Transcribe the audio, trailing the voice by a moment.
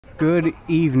Good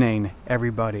evening,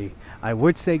 everybody. I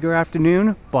would say good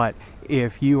afternoon, but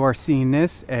if you are seeing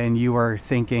this and you are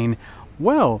thinking,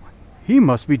 well, he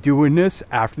must be doing this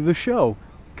after the show,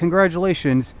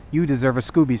 congratulations, you deserve a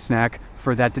Scooby snack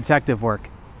for that detective work.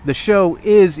 The show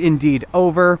is indeed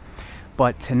over,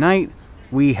 but tonight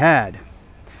we had.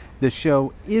 The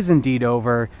show is indeed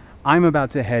over. I'm about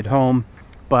to head home,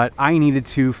 but I needed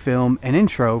to film an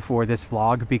intro for this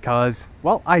vlog because,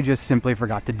 well, I just simply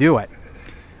forgot to do it.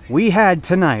 We had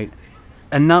tonight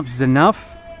Enuff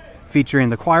Z'Nuff featuring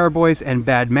the Quireboys and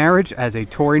Bad Marriage as a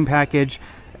touring package,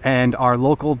 and our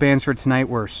local bands for tonight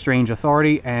were Strange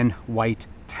Authority and White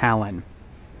Talon.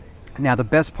 Now, the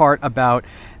best part about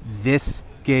this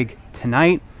gig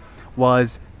tonight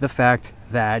was the fact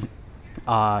that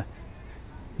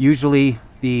usually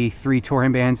the three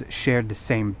touring bands shared the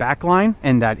same backline,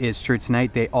 and that is true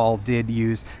tonight. They all did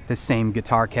use the same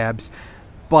guitar cabs,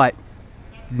 but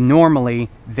normally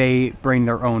they bring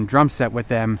their own drum set with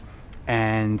them,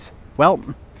 and well,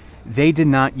 they did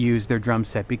not use their drum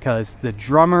set because the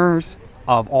drummers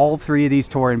of all three of these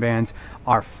touring bands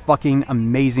are fucking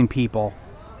amazing people.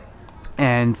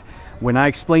 And when I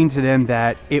explained to them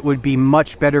that it would be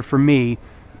much better for me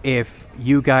if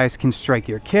you guys can strike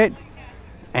your kit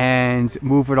and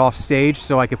move it off stage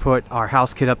so I could put our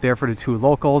house kit up there for the two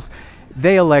locals,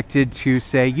 they elected to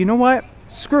say, you know what,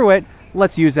 screw it,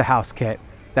 let's use a house kit.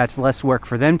 That's less work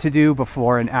for them to do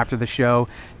before and after the show.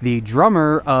 The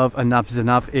drummer of Enuff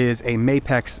Z'Nuff is a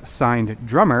Mapex signed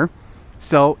drummer,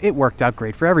 so it worked out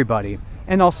great for everybody.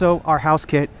 And also, our house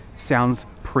kit sounds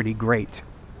pretty great.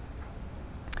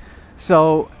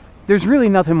 So there's really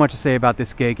nothing much to say about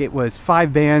this gig. It was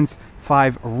 5 bands,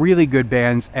 5 really good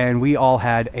bands, and we all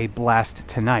had a blast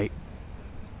tonight.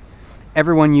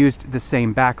 Everyone used the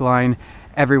same backline,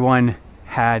 everyone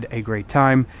had a great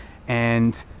time,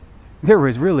 and there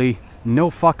was really no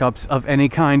fuck-ups of any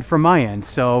kind from my end.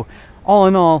 So all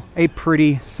in all, a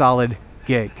pretty solid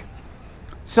gig.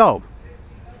 So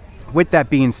with that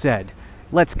being said,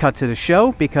 let's cut to the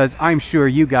show because I'm sure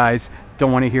you guys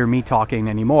don't want to hear me talking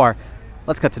anymore.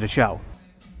 Let's cut to the show.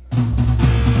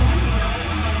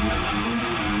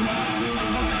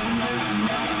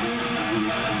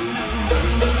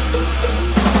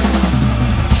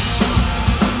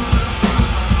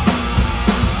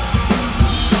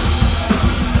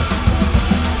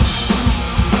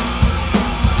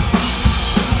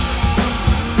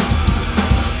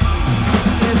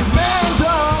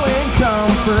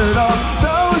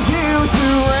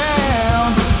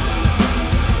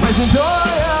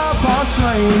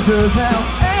 Strangers now,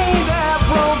 ain't that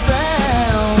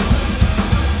profound?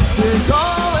 It's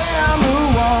all them who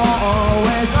are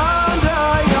always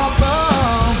under your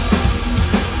thumb.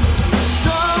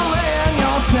 Dulling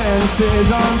your senses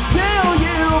until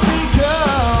you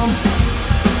become.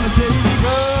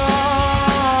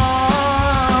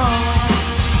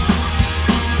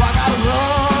 I gotta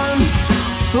run.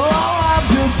 Oh, I've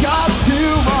just got to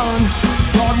run.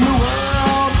 From the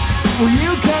world where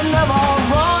you can never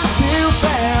run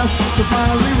to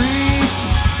finally reach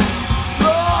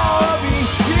the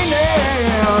beginning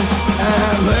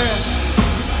at last.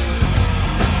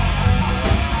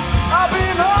 I've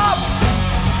been up,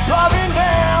 I've been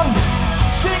down,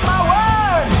 seek my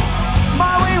word,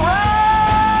 my way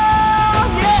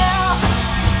round, yeah.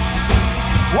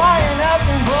 Why ain't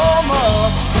nothing from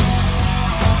up?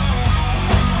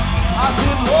 I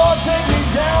said, Lord, take me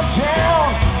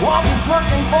downtown, well, I'm just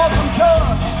looking for some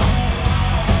touch.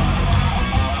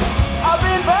 I've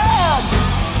been bad,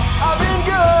 I've been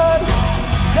good,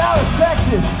 Dallas,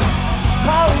 Texas,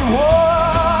 Hollywood,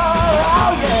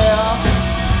 oh yeah.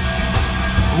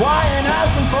 Why ain't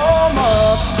asking for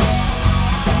much?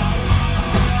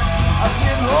 I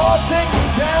said, Lord, take me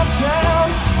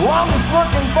downtown, well, I'm just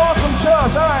looking for some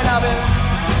touch. All right now, baby.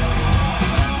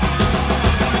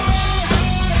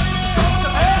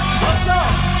 Let's go.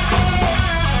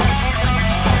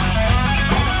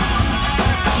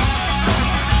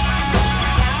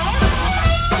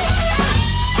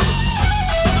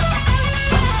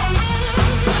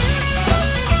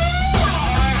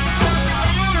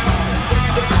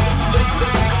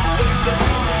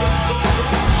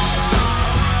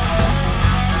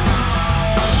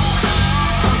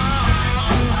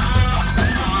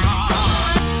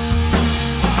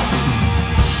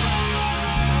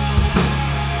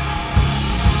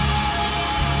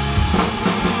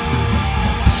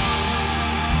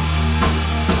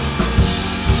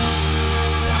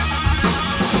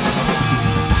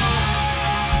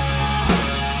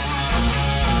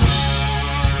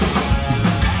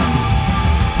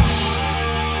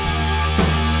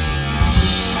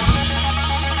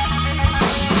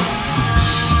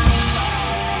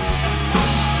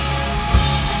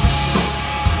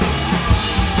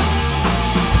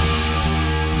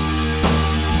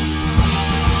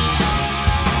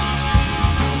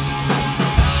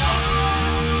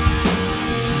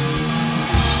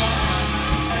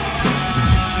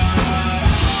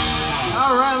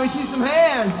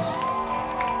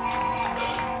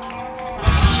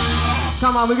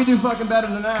 Come on, we can do fucking better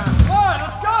than that. Alright,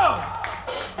 let's go!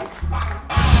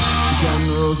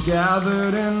 Generals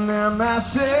gathered in their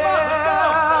masses,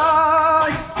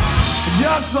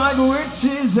 just like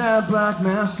witches at black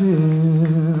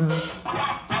masses.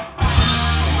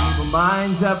 Evil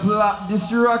minds that plot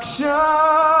destruction,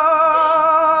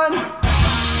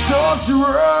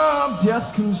 sorcerer of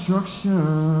death's construction.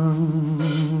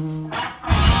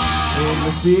 In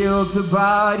the fields, the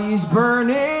bodies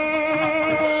burning,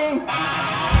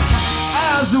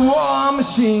 as the war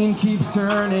machine keeps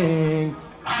turning,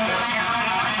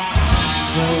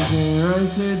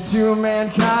 related to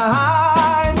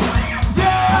mankind,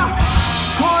 yeah,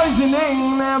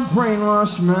 poisoning their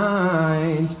brainwashed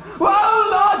minds.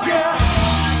 Oh Lord, yeah.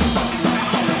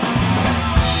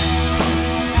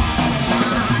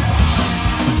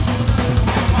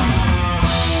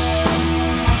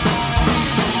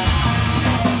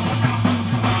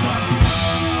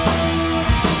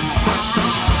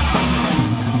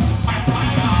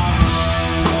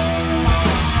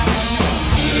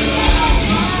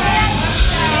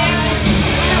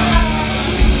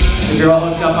 If you're all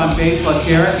hooked up on bass, let's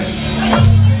hear it.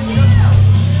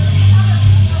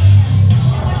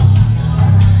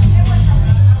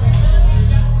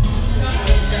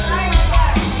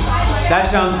 That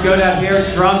sounds good out here.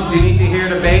 Drums, you need to hear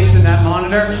the bass in that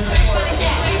monitor.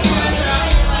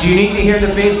 Do you need to hear the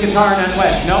bass guitar in that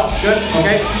wedge? No? Good?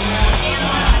 Okay.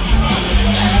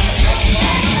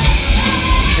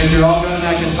 If you're all good on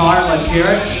that guitar, let's hear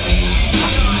it.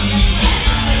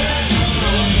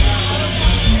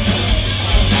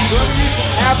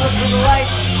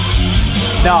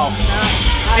 No.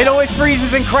 It always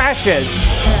freezes and crashes.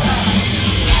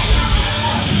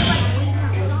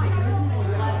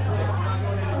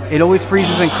 It always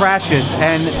freezes and crashes,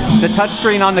 and the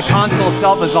touchscreen on the console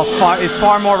itself is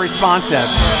far more responsive.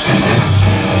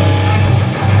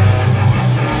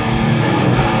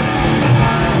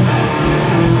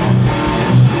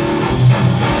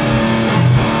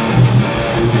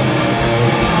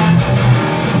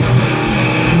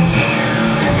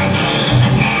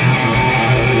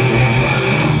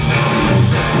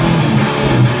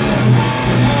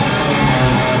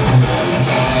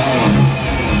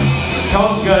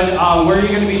 Tone's good. Where are you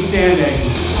going to be standing?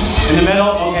 In the middle?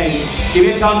 Okay. Give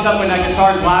me a thumbs up when that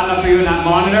guitar's loud enough for you in that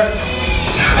monitor.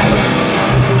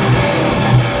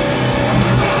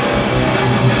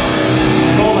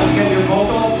 Cool, let's get your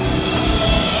vocal.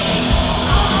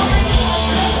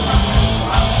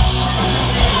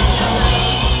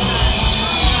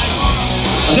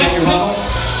 Let's get your vocal.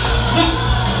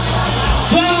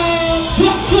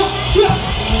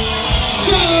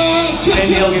 And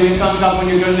Neil, give me a thumbs up when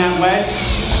you're doing that wedge.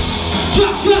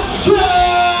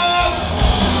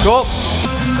 Cool.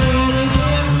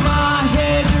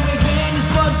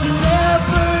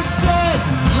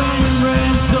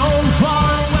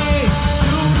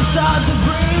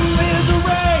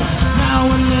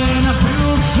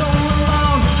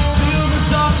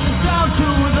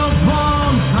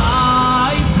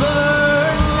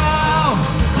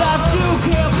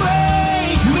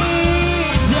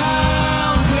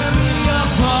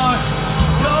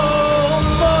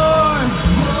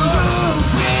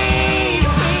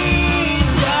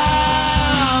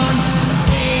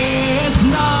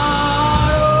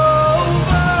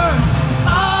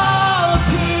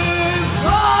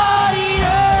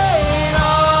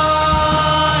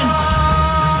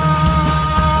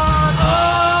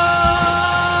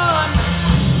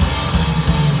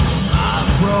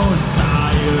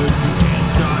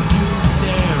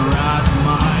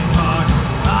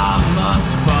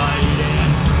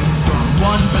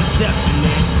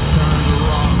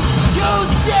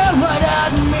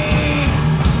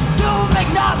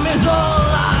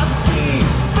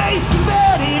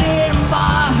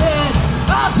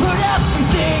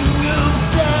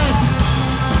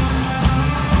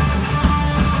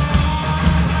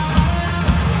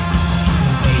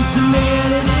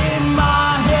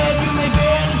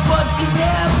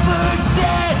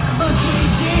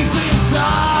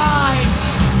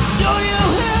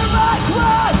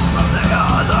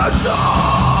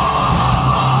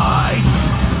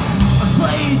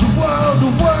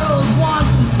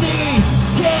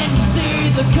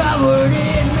 Covered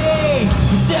in me,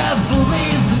 the devil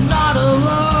is not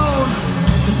alone.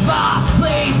 It's my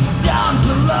place down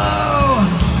below.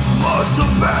 Most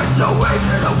of it's a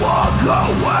reason to walk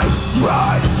away.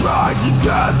 Try to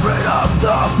get rid of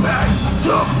the pain.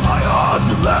 Took my heart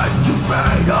to let you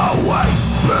fade away.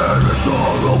 Bitter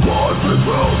sorrow coursing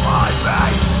through my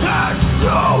veins. It's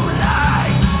too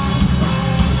late.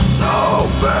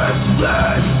 No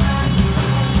business.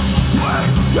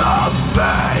 Waste of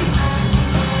fate.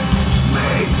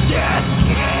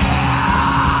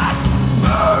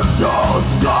 Mortal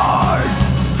scars,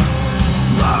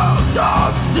 out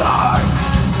of time,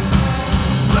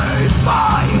 leave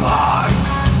my heart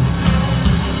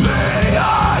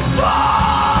behind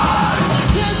mine.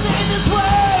 Can't see this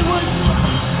way was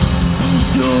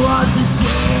so hard to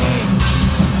see.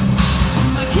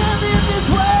 I can't live this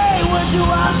way. Where do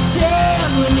I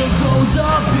stand when it goes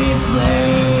up in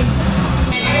flames?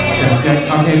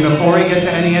 Okay, before we get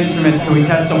to any instruments, can we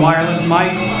test a wireless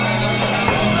mic?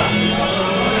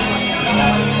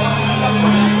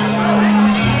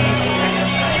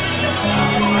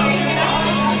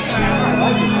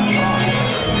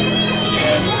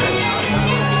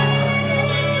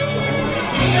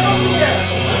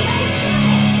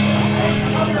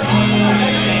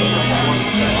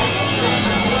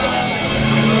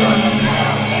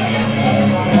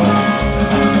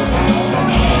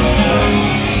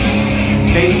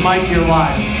 Bass mic, you're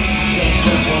live.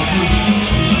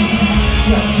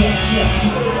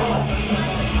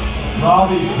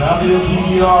 Robbie, grab your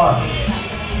DVR.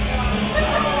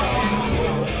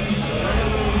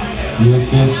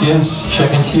 Yes.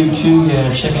 Checking 2, yeah,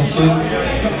 checking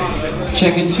 2.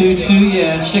 Checking 2,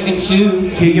 yeah, checking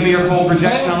 2. Can you give me your full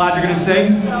projection on loud you're gonna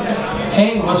sing?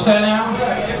 Hey, what's that now?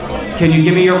 Can you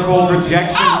give me your full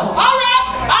projection? Oh,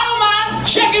 alright, I don't mind.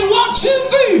 Checking 1, 2,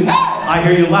 3, hey! I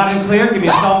hear you loud and clear. Give me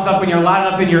a thumbs up when you're loud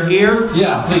enough in your ears.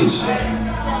 Yeah, please.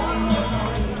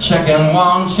 Checking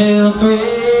 1, 2,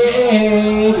 3.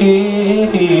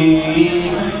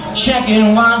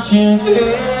 Checking 1, 2,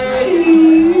 3.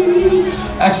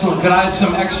 Excellent. Could I have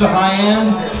some extra high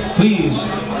end? Please.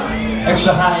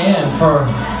 Extra high end for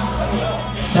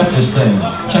this thing.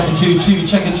 Checking 2,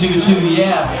 checking 2,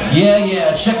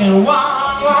 yeah. Checking 1, 1, 1,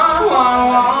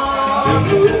 1.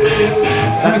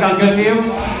 That sound good to you?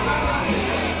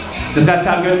 Does that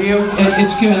sound good to you?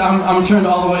 It's good. I'm turned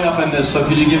all the way up in this, so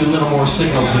could you give it a little more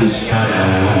signal, please?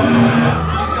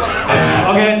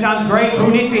 Okay, that sounds great.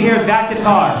 Who needs to hear that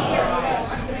guitar?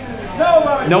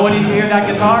 Nobody. No one needs to hear that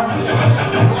guitar?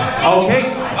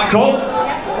 Okay, cool.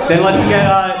 Then let's get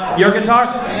your guitar.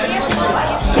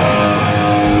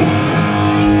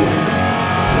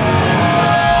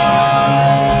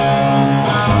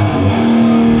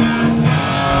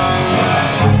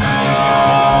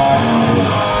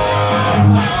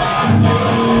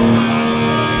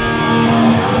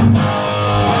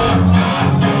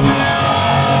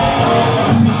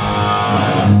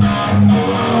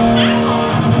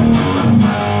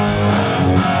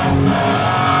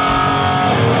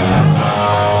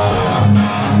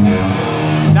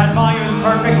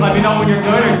 Let me know when you're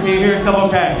good, or can you hear yourself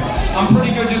okay? I'm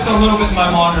pretty good, just a little bit in my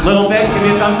monitor. Little bit? Give me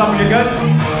a thumbs up when you're good.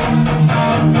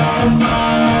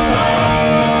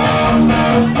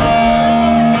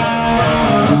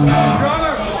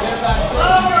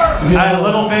 Add a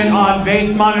little bit on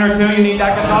bass monitor too. You need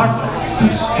that guitar?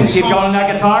 Keep going on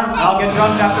that guitar. I'll get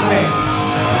drums after bass.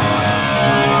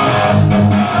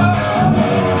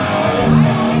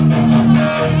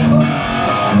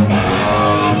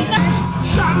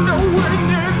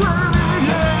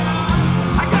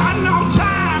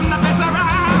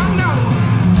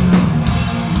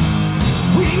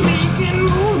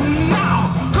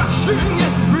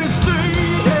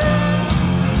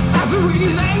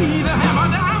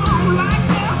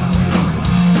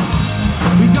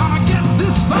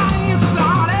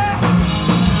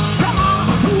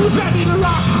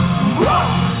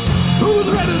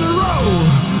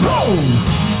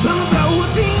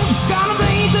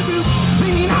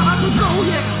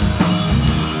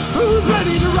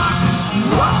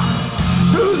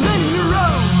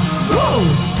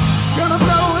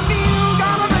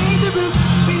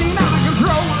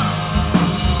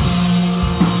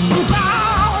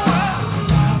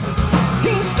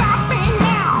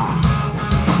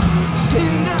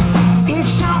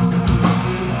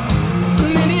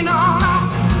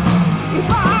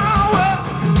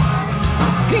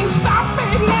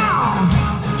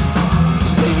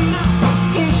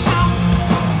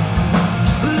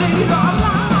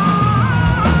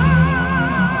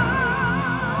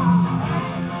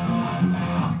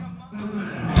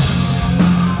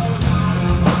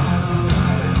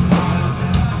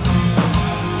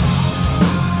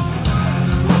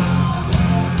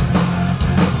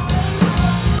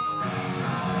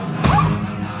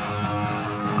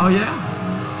 Oh yeah?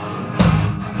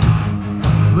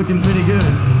 Looking pretty good.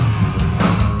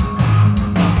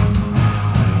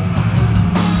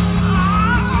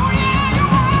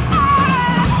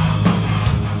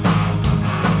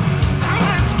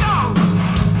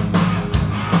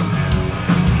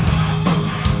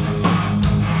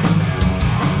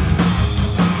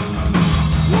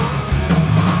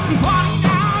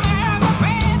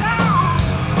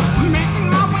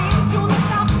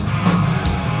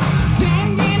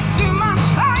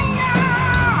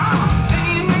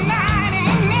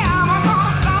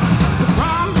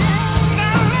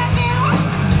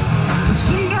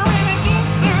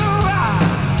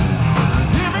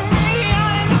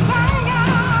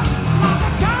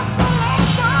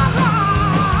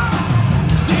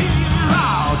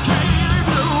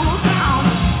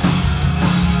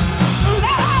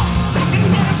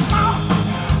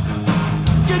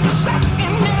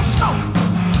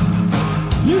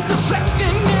 the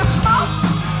second you smoke.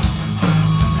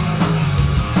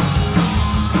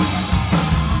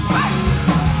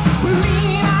 With me,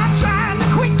 I tried to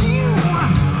quit you.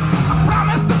 I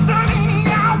promised to 30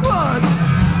 I would.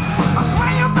 I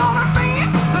swear you're gonna be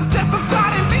the death of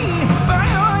Johnny B. But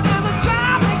you're just the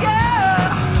time to get.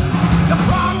 The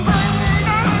problem is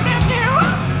in you.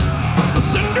 The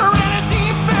singer in a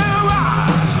deep blue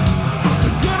eyes.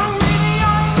 You're gonna be the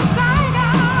only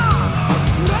designer.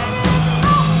 Maybe it's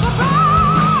not the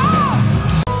ball.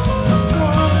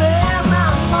 Wanna lay my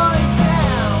money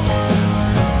down.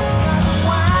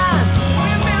 Wine,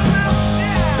 women will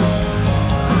sell.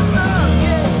 Oh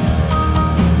yeah.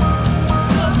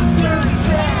 Love is dirty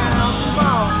town. Come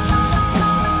on.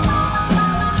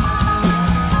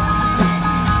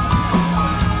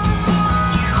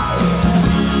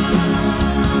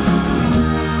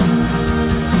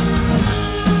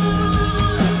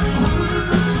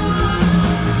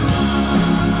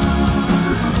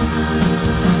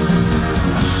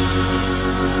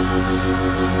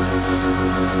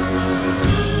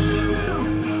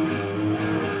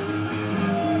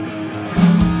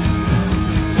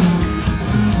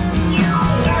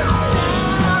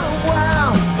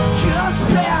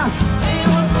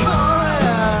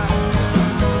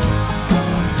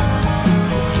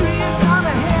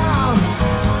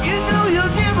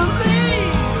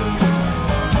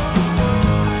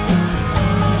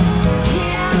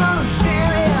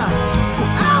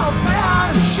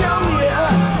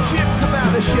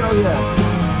 Show you.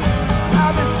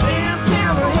 I've been seeing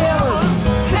down the hill.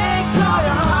 Take all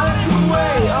your heart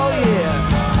away. Oh yeah.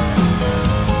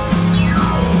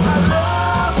 I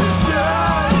love this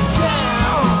dirty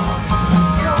town.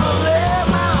 Gonna lay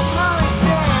my money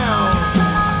down.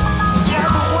 Yeah,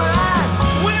 the wine,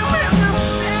 women, the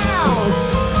sounds.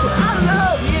 I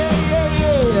love, yeah,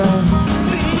 yeah, yeah.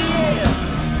 See, yeah.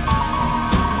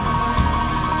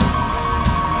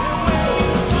 And when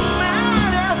you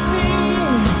smile at me,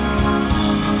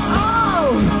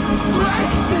 oh, I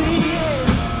see it.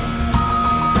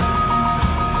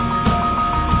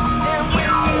 And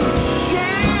when you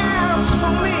dance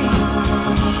for me,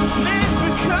 makes me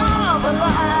come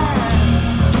alive.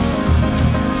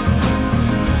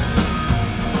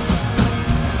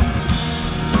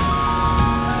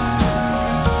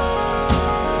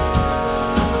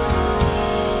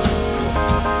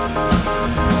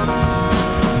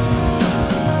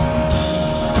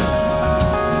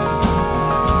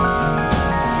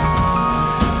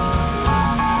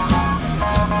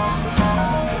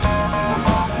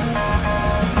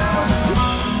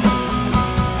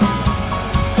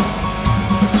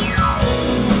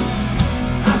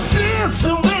 I see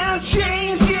so many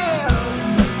changes, yeah.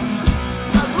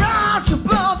 I rise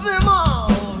above them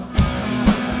all.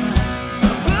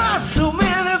 But so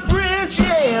many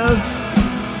bridges,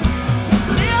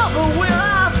 never will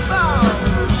I fall.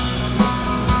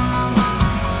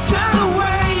 Turn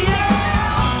away, yeah.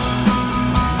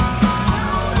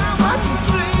 What you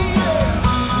see, yeah.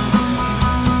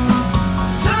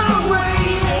 Turn away,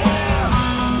 yeah.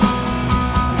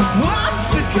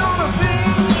 What's it gonna be?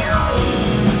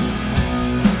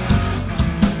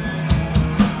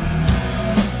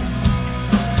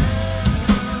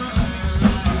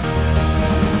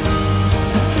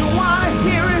 You wanna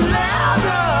hear it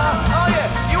louder? Oh yeah,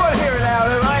 you wanna hear it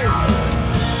louder, right?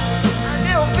 I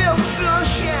never felt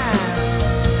sunshine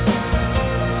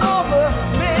over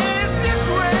amazing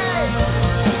grace.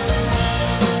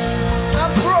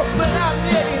 I'm broke but I'm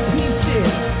not in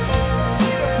pieces.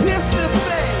 Piece of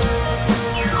faith.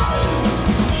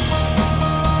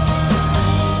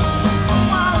 I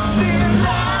wanna see it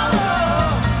louder.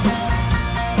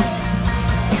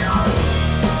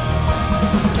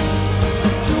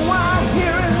 You wanna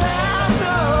hear it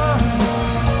louder?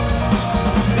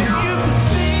 If you could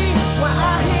see what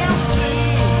I have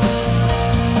seen,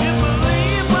 you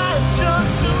believe what it's done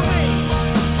to me.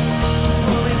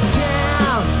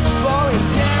 Falling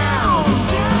down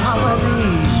on my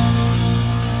knees.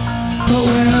 But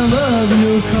when I love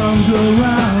you comes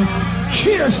around,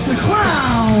 kiss the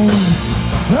clown.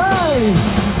 Hey,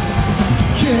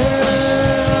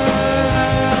 kiss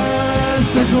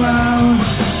the clown.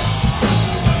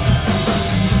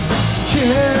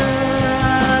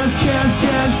 Kiss, kiss,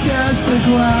 kiss, kiss the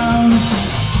clown.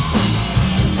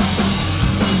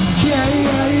 Yeah,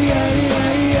 yeah, yeah,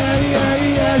 yeah, yeah, yeah,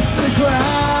 yes, the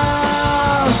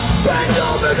clown. Bend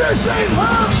over the same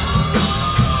hump.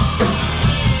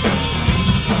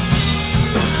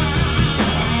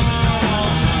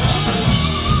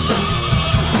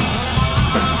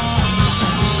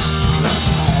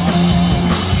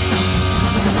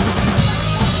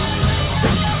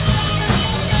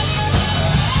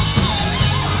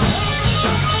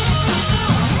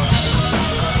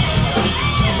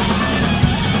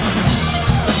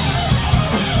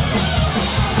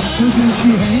 She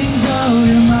hangs out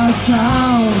in my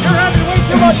town. You're having way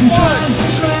too And much she fun. tries to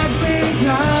track me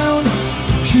down.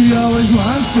 She always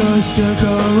wants to stick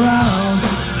around.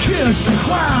 Kiss the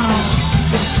clown.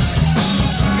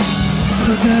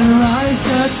 But then life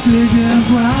gets big and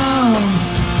brown,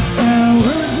 and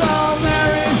words all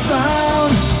Mary's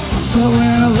found. But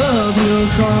when I love you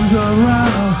comes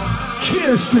around,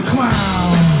 kiss the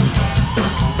clown.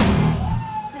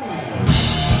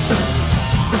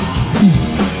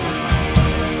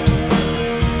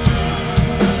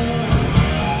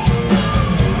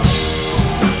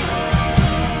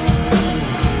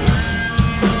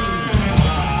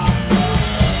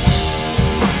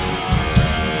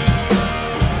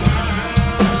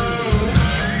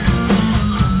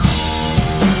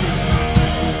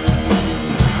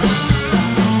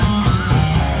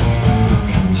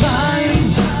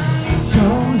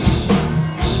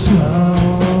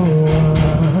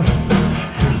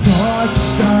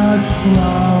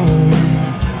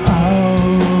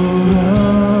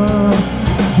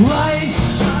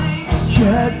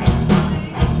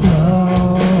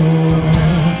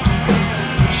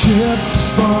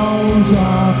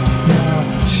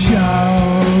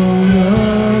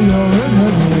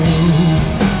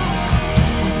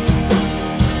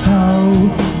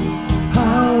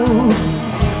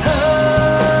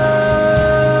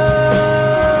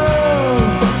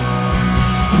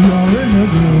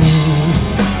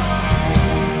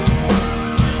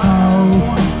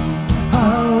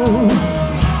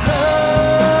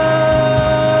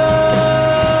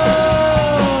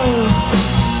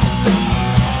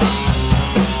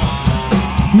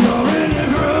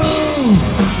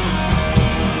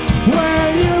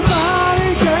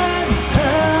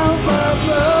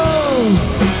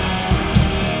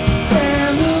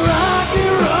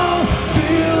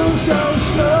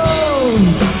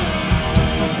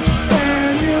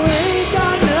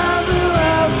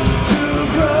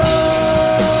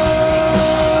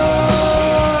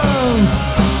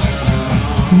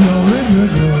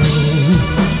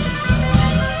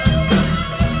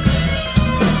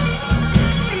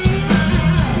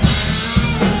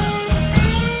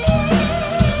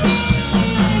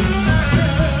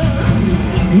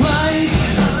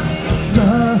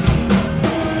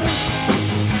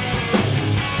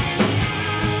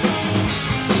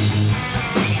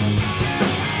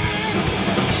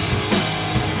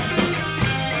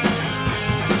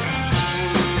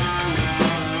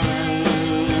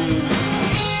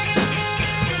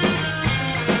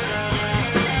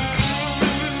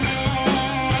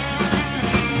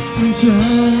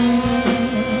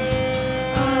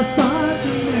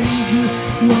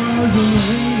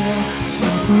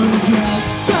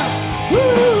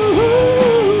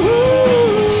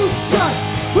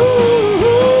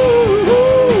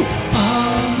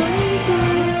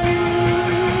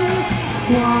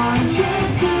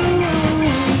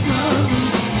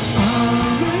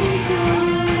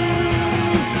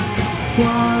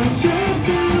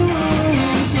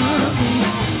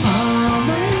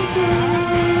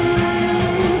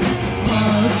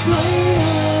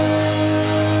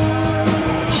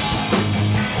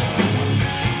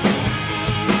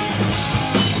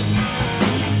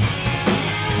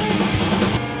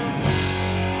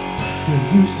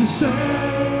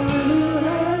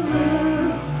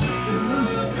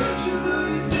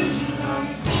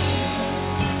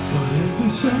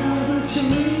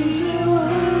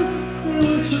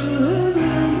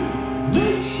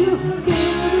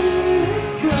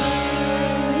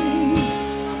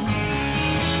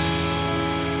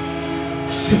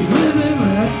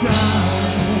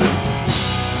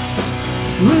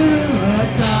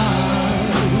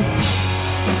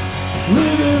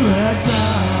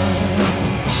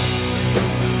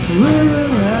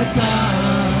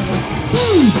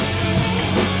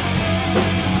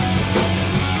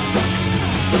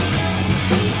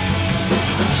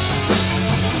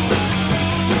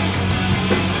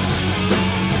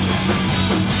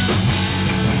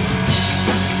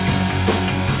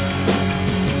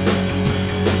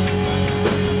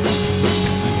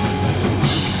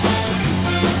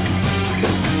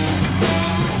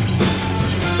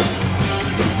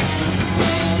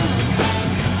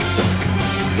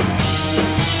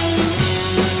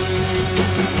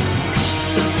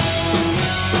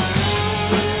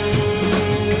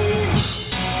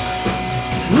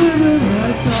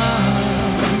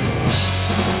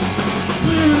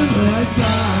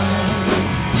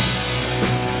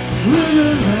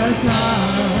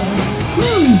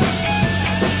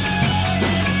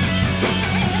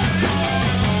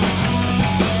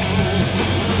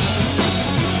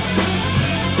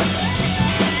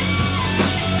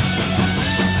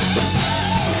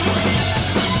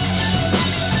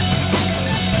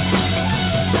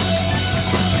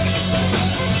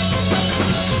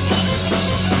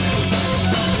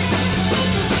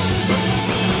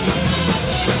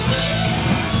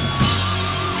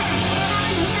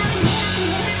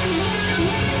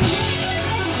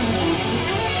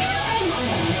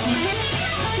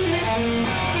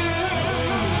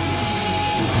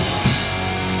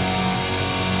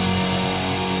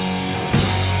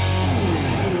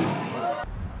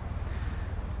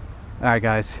 Alright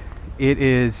guys, it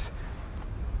is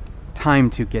time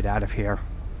to get out of here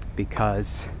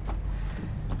because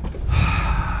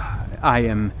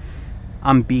I'm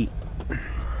beat.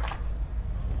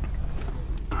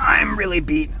 I'm really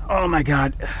beat. Oh my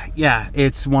god. Yeah,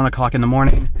 it's 1 o'clock in the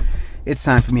morning. It's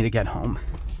time for me to get home.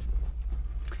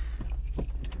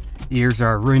 Ears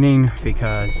are ringing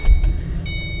because,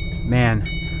 man,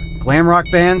 glam rock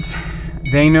bands,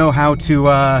 they know how to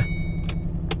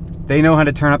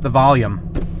turn up the volume.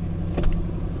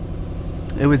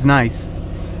 It was nice.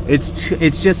 It's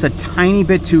just a tiny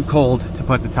bit too cold to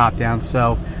put the top down,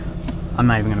 so I'm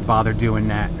not even gonna bother doing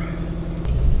that.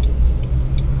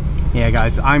 Yeah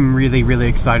guys, I'm really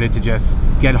excited to just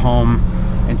get home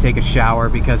and take a shower,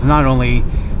 because not only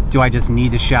do I just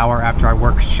need to shower after I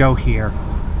work a show here,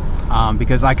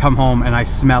 because I come home and I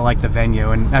smell like the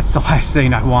venue, and that's the last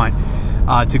thing I want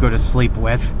to go to sleep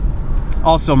with.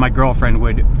 Also, my girlfriend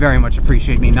would very much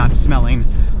appreciate me not smelling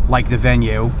like the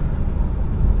venue.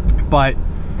 But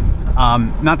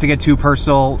not to get too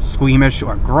personal, squeamish,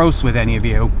 or gross with any of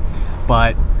you,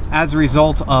 but as a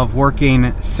result of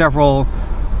working several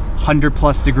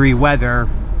 100+ degree weather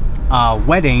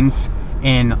weddings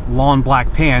in long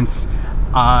black pants,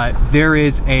 there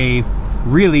is a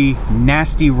really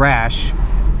nasty rash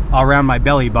around my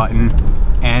belly button,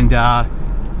 and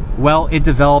well, it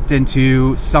developed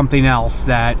into something else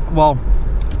that, well,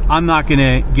 I'm not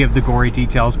gonna give the gory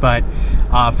details, but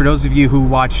for those of you who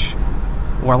watch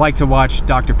or like to watch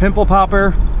Dr. Pimple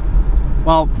Popper,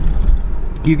 well,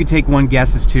 you could take one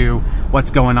guess as to what's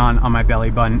going on my belly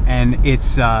button, and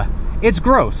it's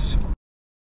gross.